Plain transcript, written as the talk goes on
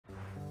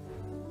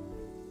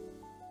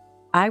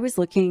I was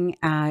looking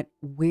at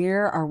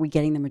where are we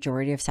getting the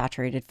majority of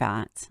saturated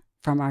fats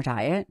from our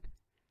diet?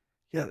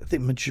 Yeah, the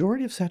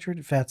majority of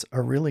saturated fats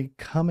are really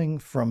coming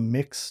from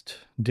mixed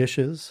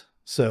dishes.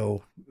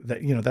 So that,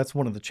 that's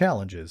one of the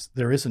challenges.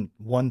 There isn't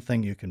one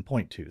thing you can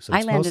point to. So I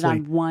it's landed mostly,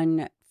 on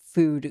one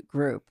food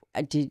group.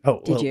 oh, Did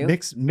well, you?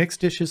 mixed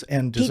dishes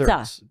and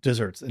Pizza,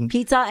 desserts, and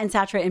pizza, and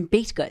saturated and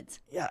baked goods.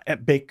 yeah,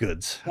 and baked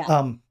goods.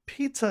 Yeah,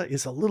 Pizza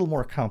is a little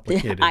more I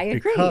complicated agree. I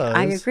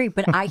because, agree.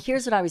 But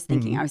here's what I was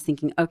thinking. I Mhm, was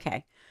thinking,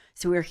 okay,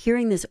 so we're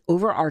hearing this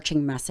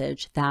overarching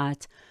message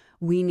that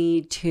we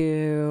need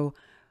to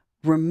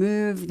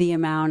remove the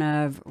amount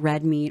of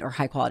red meat or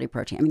high quality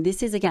protein. I mean,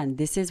 this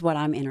is what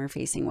I'm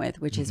interfacing with,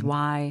 which is mhm.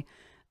 why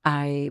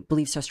I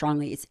believe so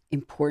strongly it's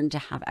important to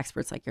have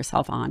experts like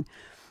yourself on.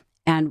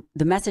 And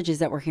the messages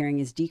that we're hearing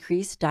is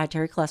decreased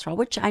dietary cholesterol,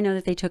 which I know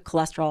that they took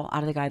cholesterol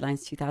out of the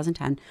guidelines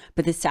 2010,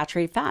 but this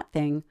saturated fat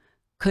thing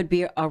could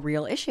be a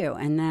real issue.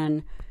 And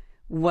then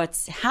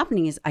what's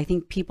happening is I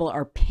think people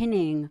are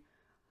pinning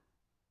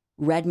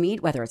red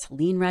meat, whether it's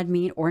lean red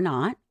meat or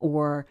not,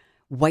 or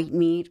white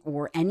meat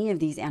or any of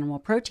these animal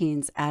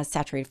proteins as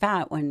saturated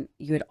fat, when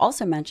you had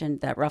also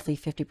mentioned that roughly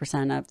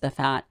 50% of the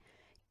fat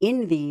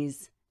in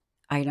these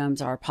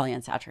items are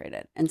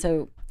polyunsaturated. And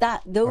so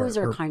that those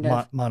are or kind of,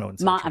 I'm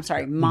monounsaturated.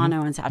 sorry, Yeah. Hmm. Hmm.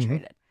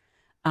 monounsaturated.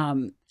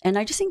 And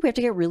I just think we have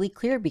to get really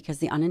clear because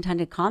the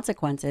unintended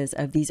consequences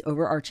of these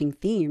overarching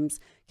themes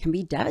can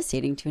be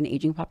devastating to an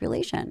aging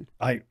population.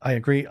 I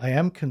agree. I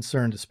am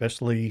concerned,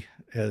 especially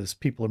as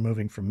people are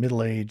moving from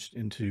middle-aged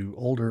into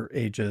older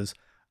ages,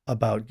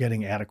 about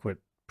getting adequate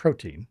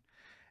protein.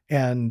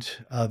 And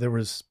there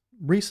was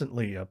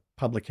recently a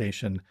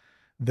publication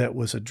that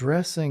was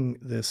addressing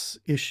this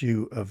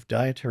issue of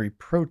dietary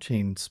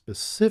protein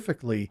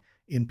specifically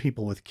in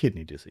people with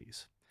kidney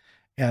disease.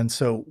 And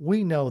so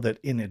we know that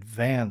in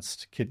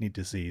advanced kidney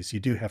disease, you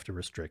do have to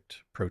restrict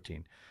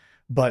protein.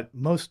 But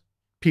most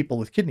people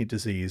with kidney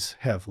disease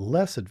have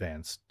less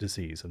advanced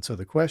disease. And so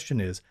the question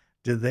is,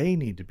 do they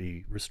need to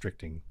be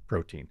restricting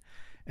protein?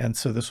 And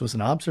so this was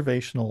an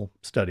observational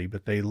study,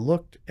 but they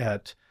looked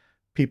at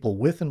people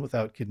with and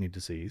without kidney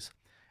disease,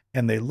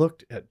 and they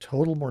looked at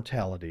total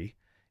mortality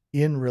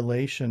in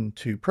relation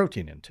to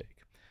protein intake.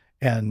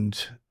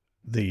 And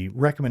the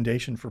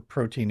recommendation for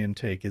protein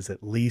intake is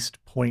at least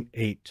zero point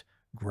 0.8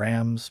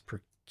 grams per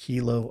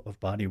kilo of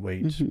body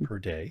weight Hmm. per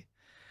day.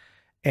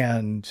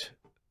 And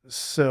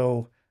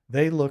so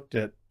they looked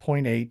at zero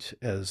point 0.8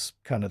 as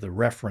kind of the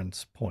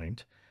reference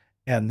point,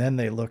 and then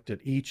they looked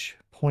at each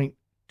zero point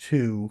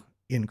 0.2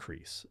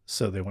 increase.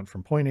 So they went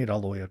from zero point 0.8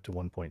 all the way up to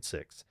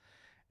 1.6.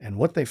 And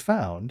what they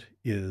found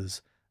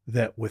is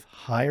that with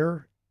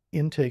higher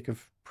intake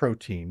of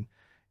protein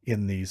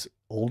in these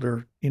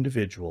older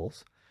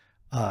individuals,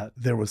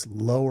 there was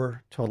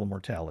lower total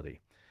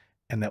mortality.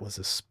 And that was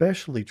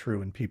especially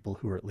true in people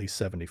who are at least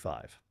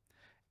 75.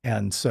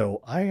 And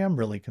so I am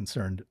really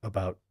concerned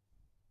about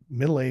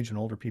middle age and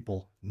older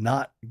people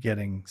not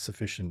getting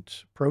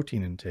sufficient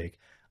protein intake.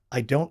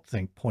 I don't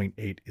think zero point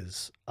 0.8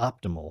 is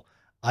optimal.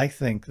 I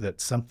think that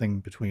something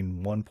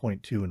between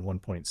 1.2 and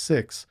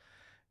 1.6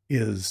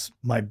 is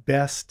my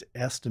best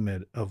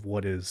estimate of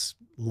what is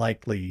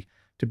likely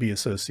to be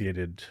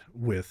associated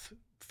with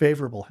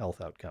favorable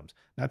health outcomes,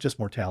 not just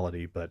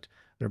mortality, but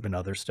there have been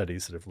other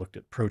studies that have looked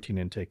at protein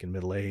intake in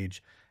middle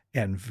age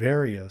and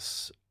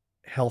various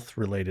health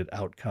related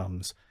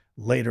outcomes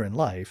later in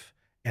life.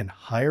 And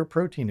higher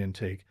protein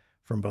intake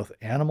from both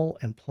animal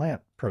and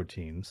plant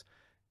proteins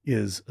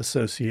is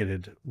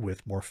associated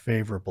with more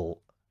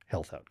favorable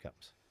health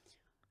outcomes.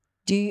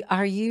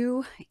 Are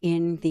you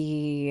in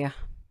the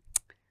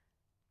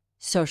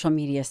social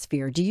media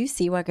sphere? Do you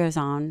see what goes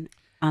on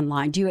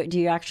online? Do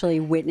you actually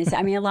witness it?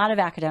 I mean, a lot of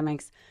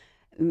academics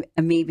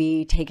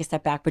maybe take a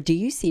step back, but do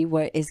you see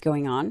what is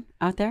going on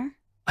out there?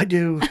 I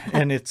do,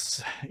 and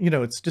it's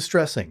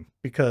distressing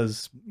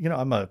because,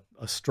 I'm a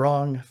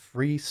strong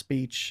free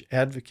speech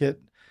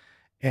advocate.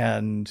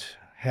 And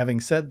having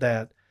said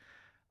that,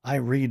 I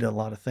read a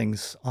lot of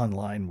things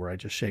online where I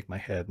just shake my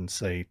head and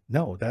say,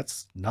 no,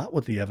 that's not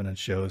what the evidence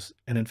shows.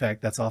 And in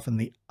fact, that's often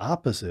the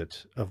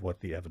opposite of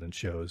what the evidence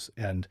shows.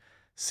 And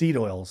seed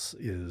oils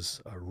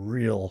is a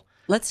real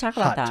Let's talk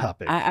about hot that.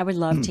 topic. I would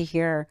love to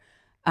hear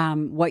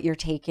what your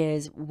take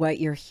is, what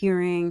you're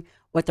hearing,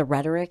 what the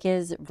rhetoric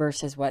is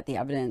versus what the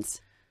evidence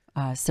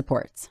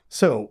supports.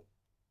 So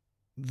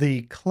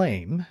the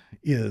claim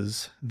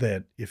is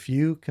that if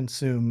you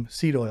consume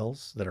seed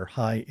oils that are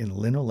high in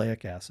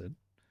linoleic acid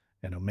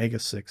and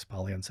omega-6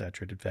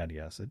 polyunsaturated fatty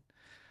acid,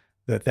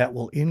 that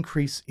will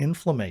increase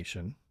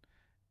inflammation.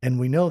 And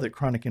we know that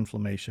chronic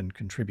inflammation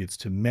contributes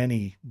to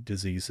many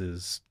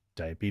diseases,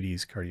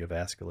 diabetes,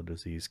 cardiovascular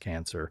disease,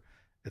 cancer,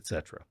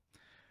 etc.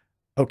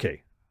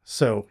 Okay,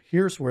 so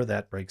here's where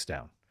that breaks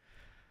down.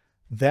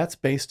 That's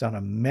based on a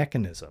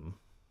mechanism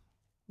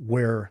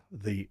where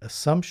the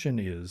assumption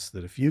is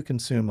that if you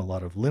consume a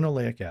lot of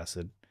linoleic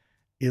acid,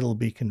 it'll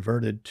be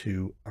converted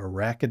to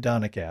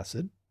arachidonic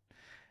acid.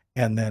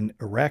 And then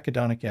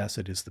arachidonic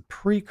acid is the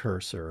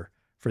precursor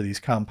for these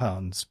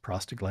compounds,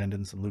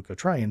 prostaglandins and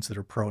leukotrienes, that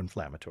are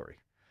pro-inflammatory.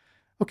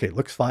 Okay,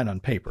 looks fine on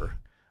paper.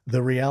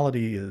 The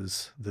reality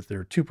is that there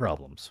are two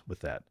problems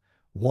with that.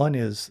 One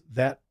is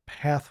that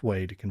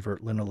pathway to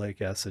convert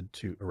linoleic acid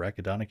to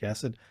arachidonic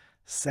acid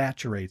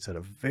saturates at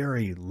a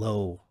very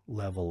low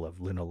level of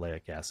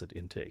linoleic acid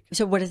intake.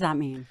 So what does that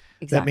mean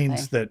That exactly?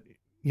 means that,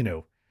 you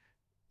know,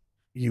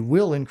 you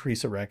will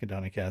increase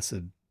arachidonic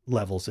acid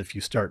levels if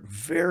you start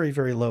very,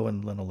 very low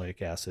in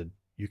linoleic acid.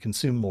 You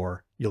consume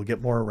more, you'll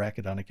get more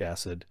arachidonic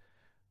acid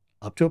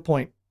up to a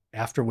point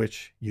after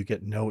which you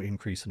get no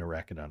increase in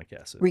arachidonic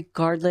acid.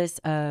 Regardless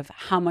of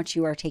how much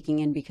you are taking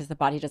in, because the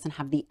body doesn't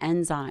have the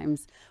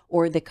enzymes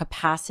or the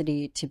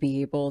capacity to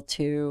be able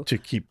to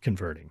keep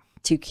converting.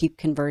 To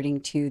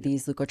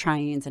these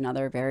leukotrienes and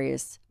other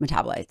various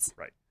metabolites.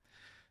 Right.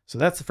 So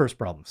that's the first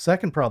problem.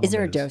 Second problem is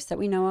there a dose that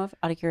we know of,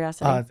 out of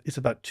curiosity? It's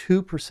about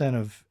 2%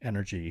 of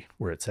energy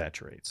where it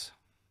saturates.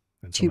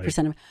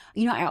 2% of,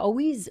 I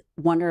always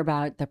wonder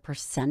about the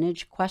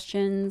percentage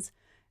questions.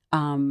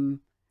 And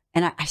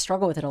I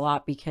struggle with it a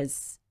lot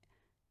because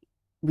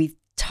we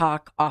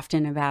talk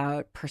often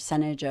about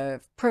percentage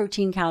of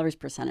protein calories,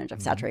 percentage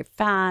of saturated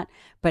fat.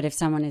 But if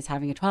someone is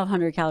having a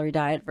 1,200 calorie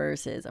diet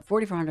versus a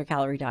 4,400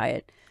 calorie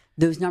diet,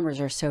 those numbers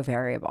are so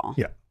variable.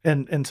 Yeah.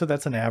 And so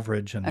that's an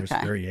average, and there's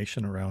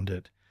variation around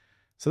it.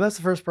 So that's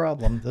the first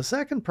problem. The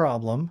second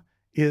problem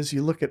is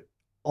you look at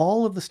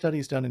all of the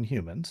studies done in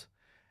humans,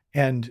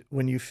 and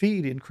when you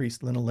feed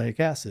increased linoleic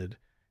acid,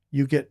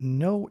 you get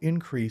no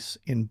increase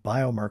in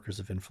biomarkers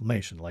of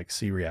inflammation, like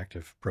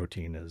C-reactive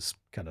protein is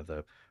kind of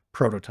the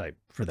prototype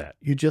for that.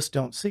 You just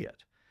don't see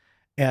it.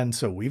 And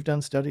so we've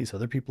done studies,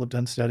 other people have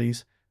done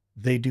studies.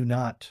 They do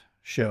not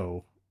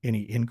show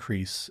any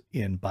increase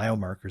in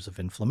biomarkers of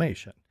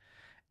inflammation.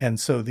 And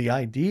so the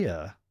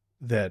idea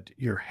that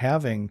you're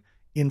having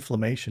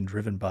inflammation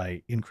driven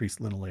by increased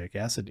linoleic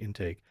acid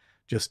intake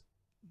just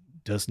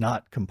does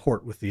not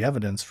comport with the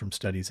evidence from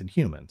studies in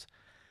humans.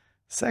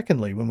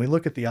 Secondly, when we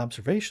look at the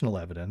observational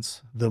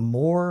evidence, the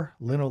more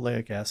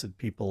linoleic acid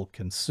people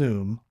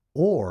consume,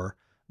 or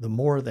the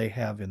more they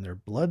have in their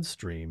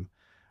bloodstream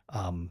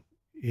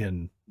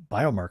in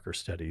biomarker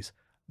studies,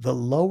 the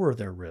lower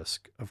their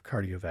risk of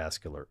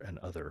cardiovascular and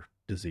other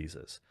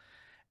diseases.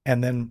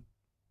 And then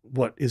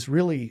what is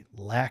really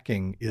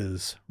lacking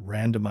is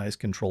randomized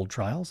controlled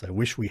trials. I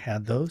wish we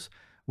had those.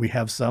 We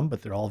have some,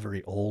 but they're all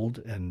very old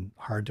and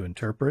hard to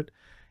interpret.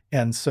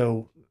 And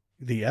so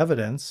the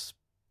evidence,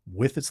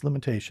 with its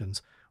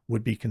limitations,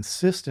 would be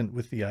consistent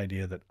with the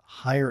idea that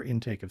higher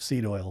intake of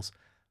seed oils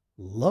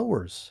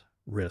lowers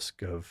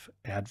risk of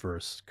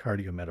adverse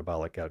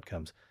cardiometabolic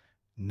outcomes,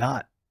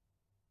 not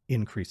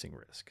increasing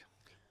risk.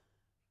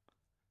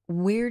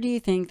 Where do you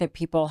think that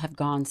people have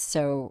gone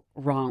so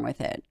wrong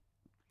with it?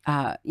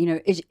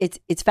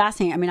 It's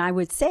fascinating. I mean, I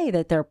would say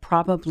that they're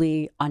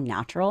probably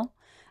unnatural.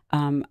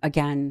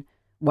 Again,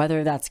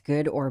 whether that's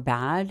good or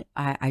bad,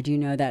 I do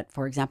know that,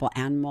 for example,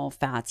 animal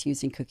fats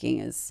used in cooking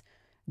has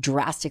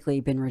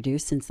drastically been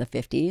reduced since the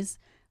 50s.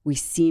 We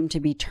seem to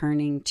be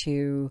turning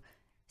to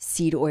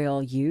seed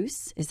oil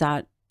use. Is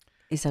that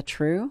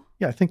true?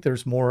 Yeah, I think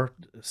there's more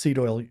seed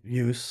oil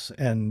use.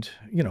 And,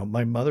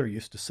 my mother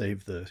used to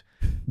save the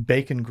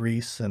bacon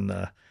grease and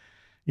the,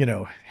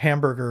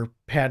 hamburger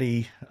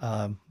patty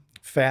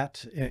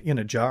fat in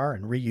a jar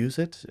and reuse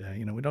it.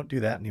 We don't do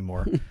that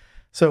anymore.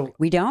 So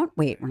we don't?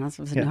 Wait, we're not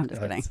supposed to do that. I'm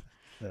just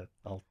kidding.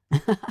 I'll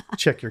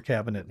check your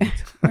cabinet.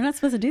 We're not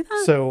supposed to do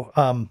that? So,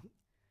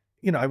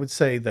 I would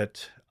say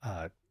that,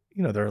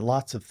 there are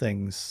lots of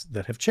things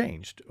that have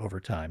changed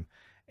over time.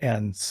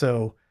 And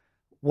so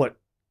what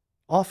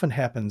often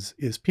happens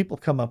is people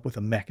come up with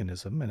a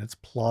mechanism and it's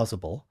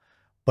plausible,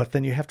 but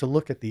then you have to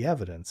look at the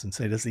evidence and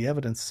say, does the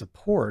evidence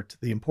support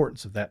the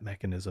importance of that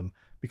mechanism?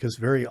 Because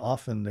very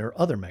often there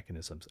are other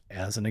mechanisms.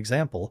 As an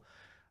example,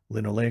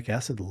 linoleic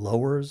acid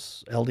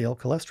lowers LDL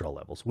cholesterol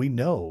levels. We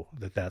know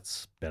that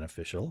that's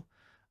beneficial.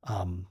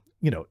 I'm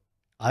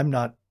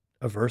not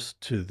averse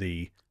to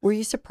the... Were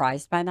you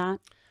surprised by that?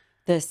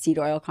 The seed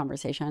oil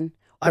conversation?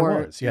 I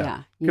was, yeah.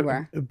 Yeah, you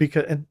were.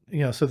 Because,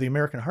 so the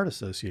American Heart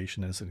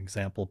Association, as an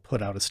example,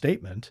 put out a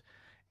statement,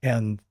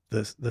 and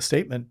the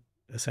statement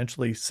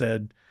essentially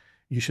said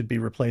you should be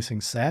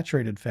replacing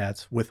saturated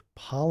fats with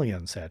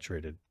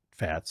polyunsaturated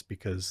fats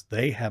because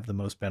they have the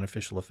most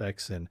beneficial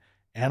effects in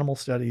animal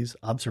studies,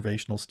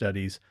 observational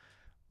studies,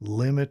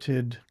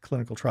 limited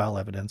clinical trial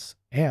evidence,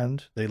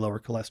 and they lower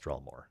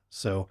cholesterol more.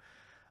 So,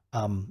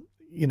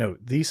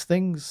 these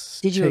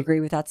things... Did you agree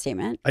with that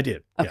statement? I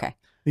did. Okay. Yeah.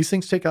 These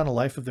things take on a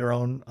life of their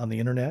own on the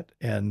internet,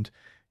 and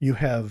you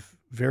have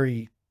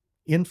very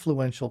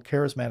influential,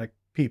 charismatic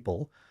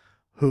people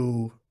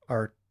who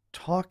are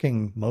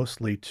talking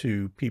mostly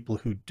to people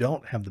who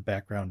don't have the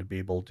background to be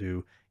able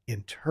to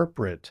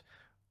interpret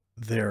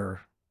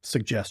their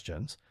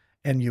suggestions.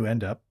 And you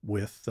end up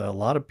with a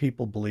lot of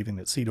people believing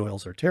that seed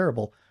oils are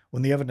terrible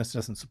when the evidence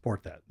doesn't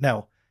support that.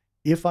 Now,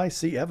 if I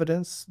see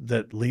evidence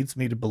that leads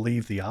me to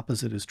believe the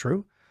opposite is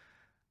true,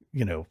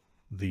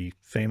 the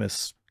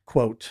famous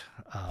quote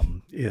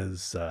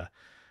is a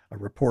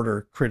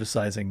reporter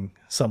criticizing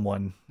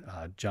someone,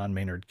 John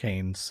Maynard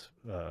Keynes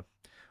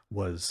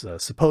was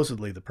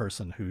supposedly the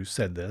person who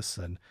said this,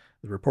 and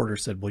the reporter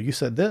said, well, you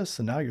said this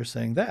and now you're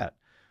saying that.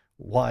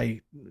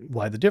 Why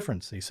the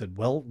difference? He said,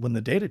 well, when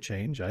the data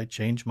change, I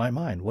change my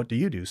mind. What do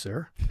you do,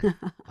 sir?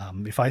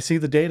 If I see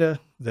the data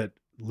that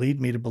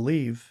lead me to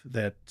believe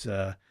that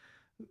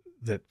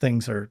that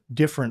things are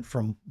different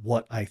from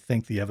what I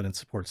think the evidence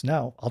supports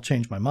now, I'll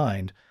change my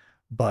mind.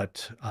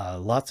 But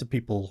lots of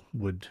people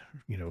would,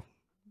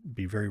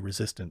 be very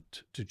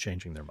resistant to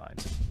changing their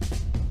minds.